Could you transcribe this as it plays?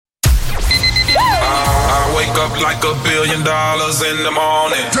up like $1 billion in the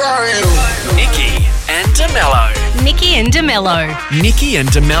morning. Damn. Nikki and DeMello. Nikki and DeMello. Nikki and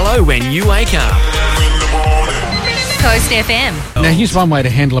DeMello when you wake up. Coast FM. Now, here's one way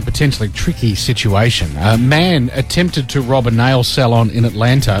to handle a potentially tricky situation. A man attempted to rob a nail salon in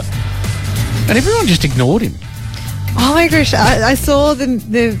Atlanta, and everyone just ignored him. Oh my gosh, I saw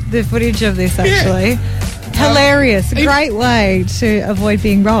the footage of this actually. Hilarious. A great way to avoid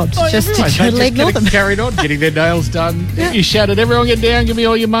being robbed. Just to totally ignore them. Carried on, getting their nails done. Yeah. You shouted, everyone get down, give me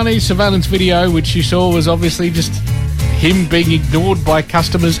all your money. Surveillance video, which you saw, was obviously just him being ignored by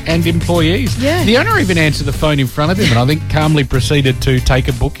customers and employees. Yeah. The owner even answered the phone in front of him and I think calmly proceeded to take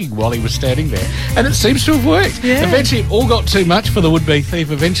a booking while he was standing there. And it seems to have worked. Yeah. Eventually, it all got too much for the would-be thief.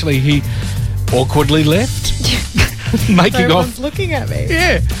 Eventually, he awkwardly left. Making Everyone's off. looking at me.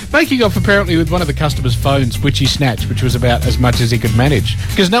 Yeah, making off apparently with one of the customers' phones, which he snatched, which was about as much as he could manage,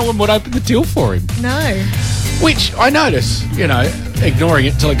 because no one would open the till for him. No. Which I notice, ignoring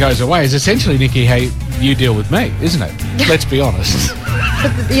it till it goes away is essentially, Nikki, how you deal with me, isn't it? Let's be honest.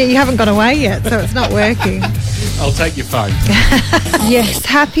 But you haven't got away yet, so it's not working. I'll take your phone. Yes,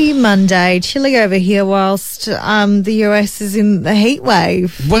 happy Monday. Chilly over here whilst the US is in the heat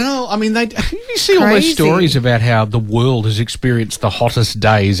wave. Well, I mean, you see all those Crazy. stories about how the world has experienced the hottest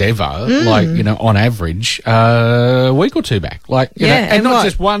days ever, on average, a week or two back. And not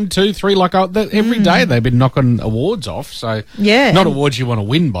just 1, 2, 3, every day they've been knocking awards off. So, Yeah. not awards you want to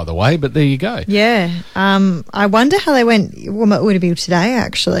win, by the way, but there you go. Yeah. I wonder how they went. Well, it would be today,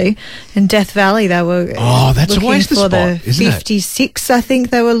 actually. In Death Valley, they were that's looking always the for spot, the isn't it? 56, I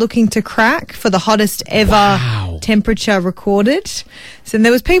think they were looking to crack for the hottest ever Wow. temperature recorded. So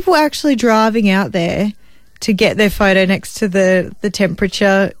there was people actually driving out there to get their photo next to the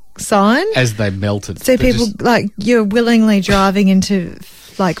temperature sign. As they melted. So They're people, just- you're willingly driving into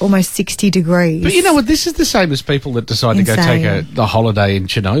almost 60 degrees. But you know what? This is the same as people that decide to go take a holiday in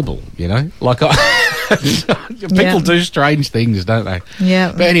Chernobyl, people do strange things, don't they?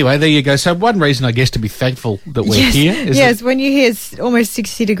 Yeah. But anyway, there you go. So one reason, I guess, to be thankful that we're here is Yes, when you hear it's almost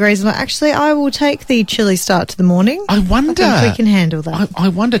 60 degrees, I'm like, actually, I will take the chilly start to the morning. I wonder. I think we can handle that. I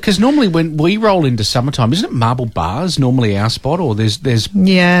wonder, because normally when we roll into summertime, isn't it Marble Bars normally our spot? Or there's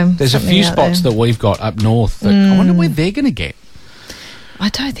a few spots that we've got up north that I wonder where they're going to get. I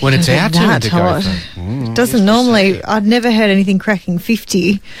don't think When it's our turn that to go hot. through. It doesn't normally. I've never heard anything cracking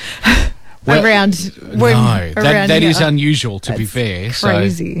 50 around. That is unusual, to be fair.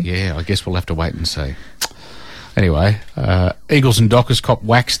 Crazy. So, yeah, I guess we'll have to wait and see. Anyway, Eagles and Dockers cop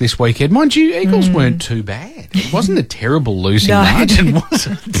wax this weekend. Mind you, Eagles weren't too bad. It wasn't a terrible losing margin, was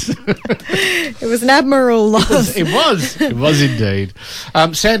it? It was an admirable loss. It was indeed.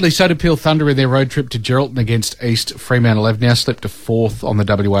 Sadly, so did Peel Thunder in their road trip to Geraldton against East Fremantle. They've now slipped to 4th on the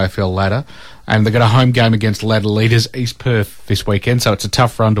WAFL ladder, and they've got a home game against ladder leaders East Perth this weekend, so it's a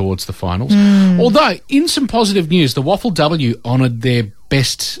tough run towards the finals. Although, in some positive news, the WAFLW honoured their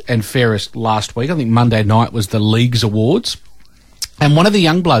best and fairest last week. I think Monday night was the league's awards. And one of the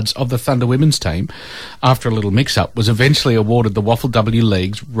young bloods of the Thunder women's team, after a little mix-up, was eventually awarded the WAFLW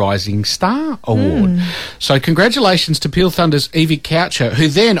League's Rising Star Award. So congratulations to Peel Thunder's Evie Cowcher, who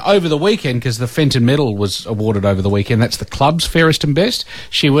then, over the weekend, because the Fenton Medal was awarded over the weekend, that's the club's fairest and best,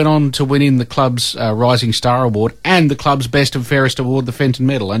 she went on to win in the club's Rising Star Award and the club's best and fairest award, the Fenton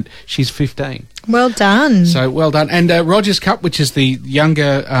Medal, and she's 15. Well done. So, well done. And Rogers Cup, which is the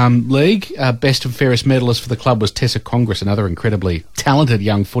younger league, best and fairest medalist for the club was Tessa Congress, another incredibly talented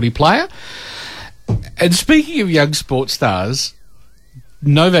young footy player. And speaking of young sports stars,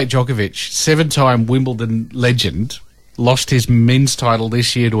 Novak Djokovic, 7-time Wimbledon legend, lost his men's title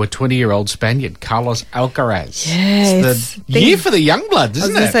this year to a 20-year-old Spaniard, Carlos Alcaraz. Yes. It's the year for the young bloods,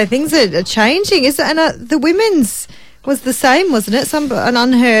 isn't I was it? going to say, things are changing. And the women's was the same, wasn't it? An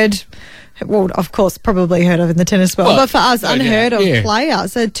unheard... Well, of course, probably heard of in the tennis world, but for us, unheard of player.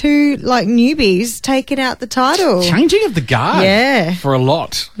 So 2 newbies taking out the title. Changing of the guard for a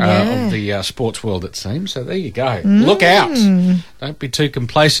lot Yeah. of the sports world, it seems. So there you go. Look out. Don't be too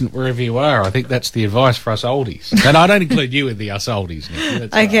complacent wherever you are. I think that's the advice for us oldies. And I don't include you in the us oldies, Nikki.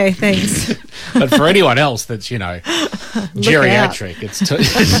 That's Okay, thanks. But for anyone else that's, geriatric, it's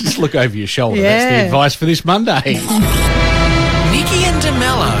just look over your shoulder. That's the advice for this Monday. Nikki and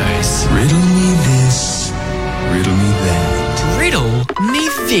DeMello's Riddle me this, riddle me that. Riddle Me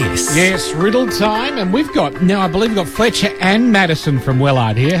This. Yes, riddle time. And I believe we've got Fletcher and Madison from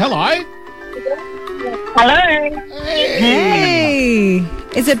Wellard here. Hello. Hello. Hey.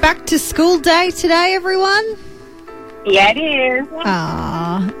 Is it back to school day today, everyone? Yeah, it is.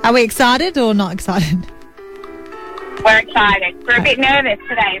 Are we excited or not excited? We're excited. We're a bit nervous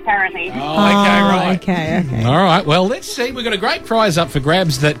today, apparently. Oh, okay, right. Okay. All right, well, let's see. We've got a great prize up for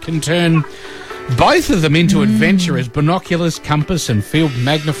grabs that can turn both of them into adventurers, binoculars, compass and field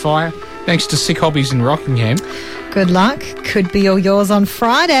magnifier, thanks to Sick Hobbies in Rockingham. Good luck. Could be all yours on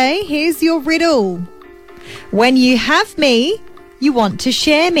Friday. Here's your riddle. When you have me, you want to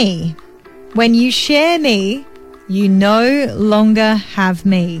share me. When you share me, you no longer have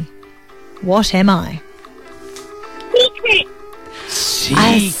me. What am I? Secret.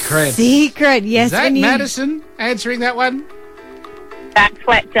 Secret. Secret, yes. Is that Madison answering that one? That's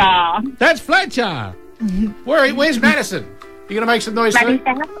Fletcher. That's Fletcher. Where's Madison? You going to make some noise too?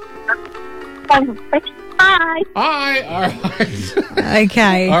 Hi. Hi. All right.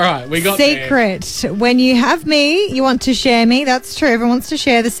 Okay. All right, we got secret. There. When you have me, you want to share me. That's true. Everyone wants to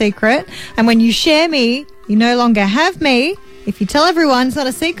share the secret. And when you share me, you no longer have me. If you tell everyone, it's not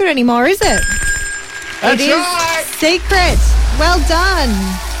a secret anymore, is it? That's it is right. Secret. Well done.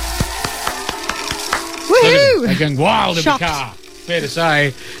 Woohoo! They're going wild Shocked. in the car. Fair to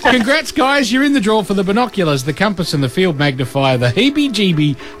say. Congrats, guys. You're in the draw for the binoculars, the compass and the field magnifier, the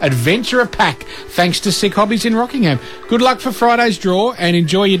heebie-jeebie adventurer pack, thanks to Sick Hobbies in Rockingham. Good luck for Friday's draw and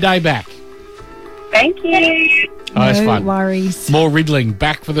enjoy your day back. Thank you. Oh, that's fun. No worries. More riddling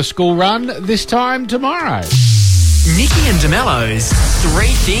back for the school run this time tomorrow. Nikki and DeMello's 3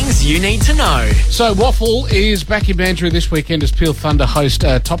 Things You Need to Know. So WAFL is back in Mandurah this weekend as Peel Thunder host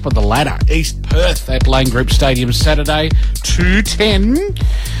Top of the Ladder, East Perth at Lane Group Stadium Saturday, 2:10.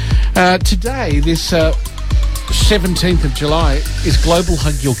 Today, this 17th of July, is Global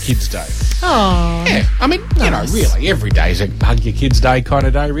Hug Your Kids Day. Oh. Yeah, I mean, you know, really, every day is a Hug Your Kids Day kind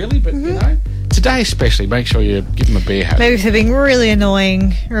of day, really, but, you know, today especially, make sure you give them a bear hug. Maybe if they're being really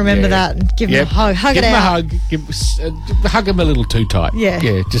annoying, remember that and give them a hug. Hug give it them out. hug them a little too tight. Yeah.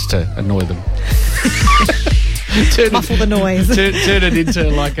 Yeah, just to annoy them. Muffle the noise. Turn it into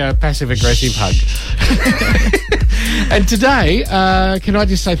like a passive-aggressive hug. And today, can I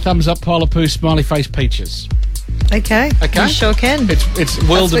just say thumbs up, pile of poo, smiley face, peaches. Okay. Okay. You sure can. It's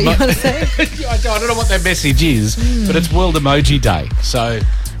World That's what you want to say? I don't know what that message is, but it's World Emoji Day. So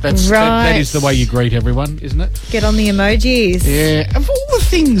that is the way you greet everyone, isn't it? Get on the emojis. Yeah. Of all the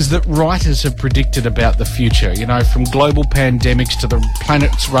things that writers have predicted about the future, you know, from global pandemics to the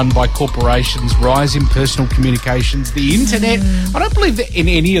planets run by corporations, rise in personal communications, the internet. I don't believe that in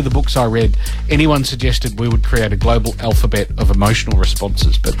any of the books I read, anyone suggested we would create a global alphabet of emotional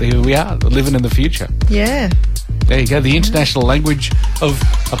responses. But here we are, living in the future. Yeah. There you go, the international language of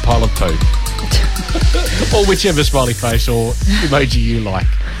a pile of poo. Or whichever smiley face or emoji you like.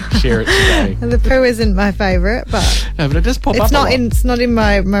 Share it today. The poo isn't my favourite, but No, but it does pop up. it's not in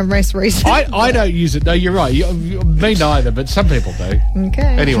my most recent. I don't use it. No, you're right. Me neither, but some people do.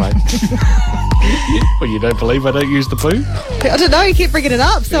 Okay. Anyway. Well, you don't believe I don't use the poo? I don't know, you keep bringing it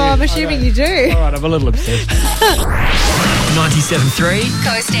up, so I'm assuming you do. All right, I'm a little obsessed. 97.3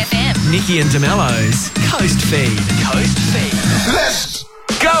 Coast FM. Nikki and DeMello's Coast Feed. Coast Feed. Let's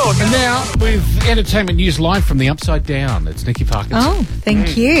Go. And now with entertainment news live from the Upside Down. It's Nikki Parkinson. Oh,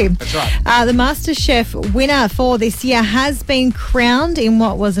 thank you. That's right. The MasterChef winner for this year has been crowned in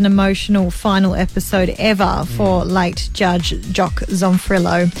what was an emotional final episode ever for late Judge Jock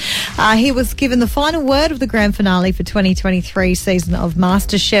Zonfrillo. He was given the final word of the grand finale for 2023 season of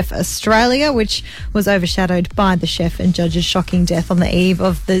MasterChef Australia, which was overshadowed by the chef and judge's shocking death on the eve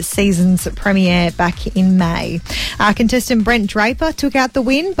of the season's premiere back in May. Contestant Brent Draper took out the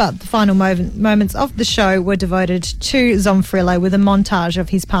win, but the final moments of the show were devoted to Zonfrillo with a montage of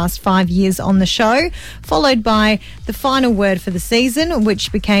his past 5 years on the show, followed by the final word for the season,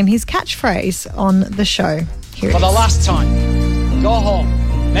 which became his catchphrase on the show. Here it For the is. last time, go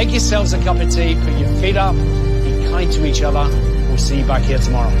home, make yourselves a cup of tea, put your feet up, be kind to each other. We'll see you back here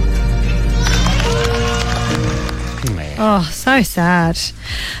tomorrow. Oh, so sad.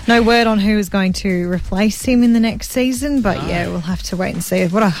 No word on who is going to replace him in the next season, but yeah, we'll have to wait and see.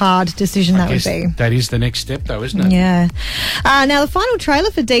 What a hard decision that would be. That is the next step, though, isn't it? Yeah. Now, the final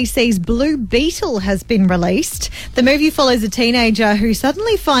trailer for DC's Blue Beetle has been released. The movie follows a teenager who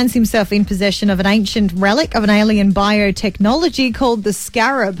suddenly finds himself in possession of an ancient relic of an alien biotechnology called the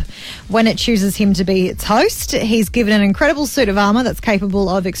Scarab. When it chooses him to be its host, he's given an incredible suit of armour that's capable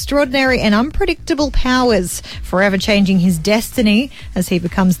of extraordinary and unpredictable powers, forever changing his destiny as he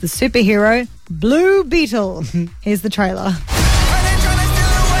becomes the superhero Blue Beetle. Here's the trailer. What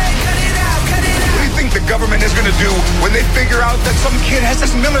do you think the government is going to do when they figure out that some kid has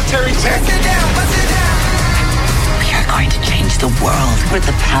this military tech? We are going to change the world with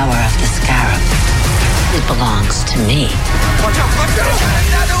the power of the Scarab. It belongs to me. Watch out, watch out!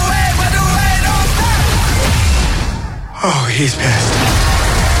 Oh, he's pissed.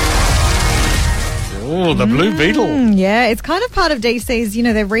 Oh, the Blue Beetle. Yeah, it's kind of part of DC's,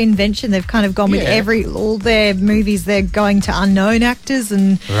 their reinvention. They've kind of gone with all their movies. They're going to unknown actors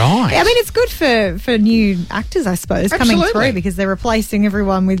and right. I mean, it's good for new actors, I suppose, coming through because they're replacing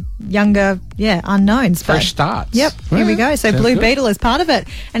everyone with younger, unknowns. Fresh starts. Yep, here we go. So Blue Beetle is part of it,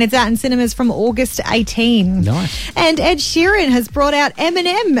 and it's out in cinemas from August 18. Nice. And Ed Sheeran has brought out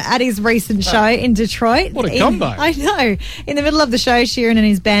Eminem at his recent show in Detroit. What a combo. I know. In the middle of the show, Sheeran and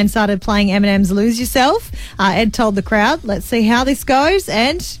his band started playing Eminem's Lose Yourself. Ed told the crowd, let's see how this goes,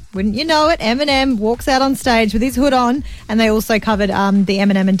 and wouldn't you know it, Eminem walks out on stage with his hood on, and they also covered the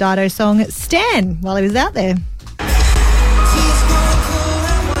Eminem and Dido song Stan while he was out there.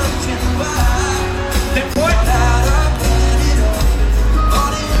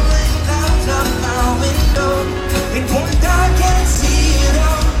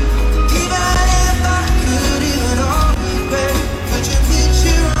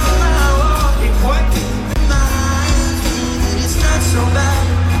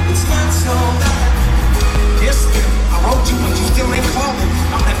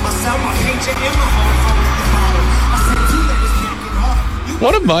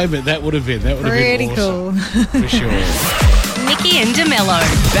 What a moment that would have been. That would have Pretty been awesome. cool. For sure. Nikki and DeMello.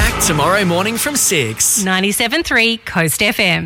 Back tomorrow morning from 6. 97.3 Coast FM.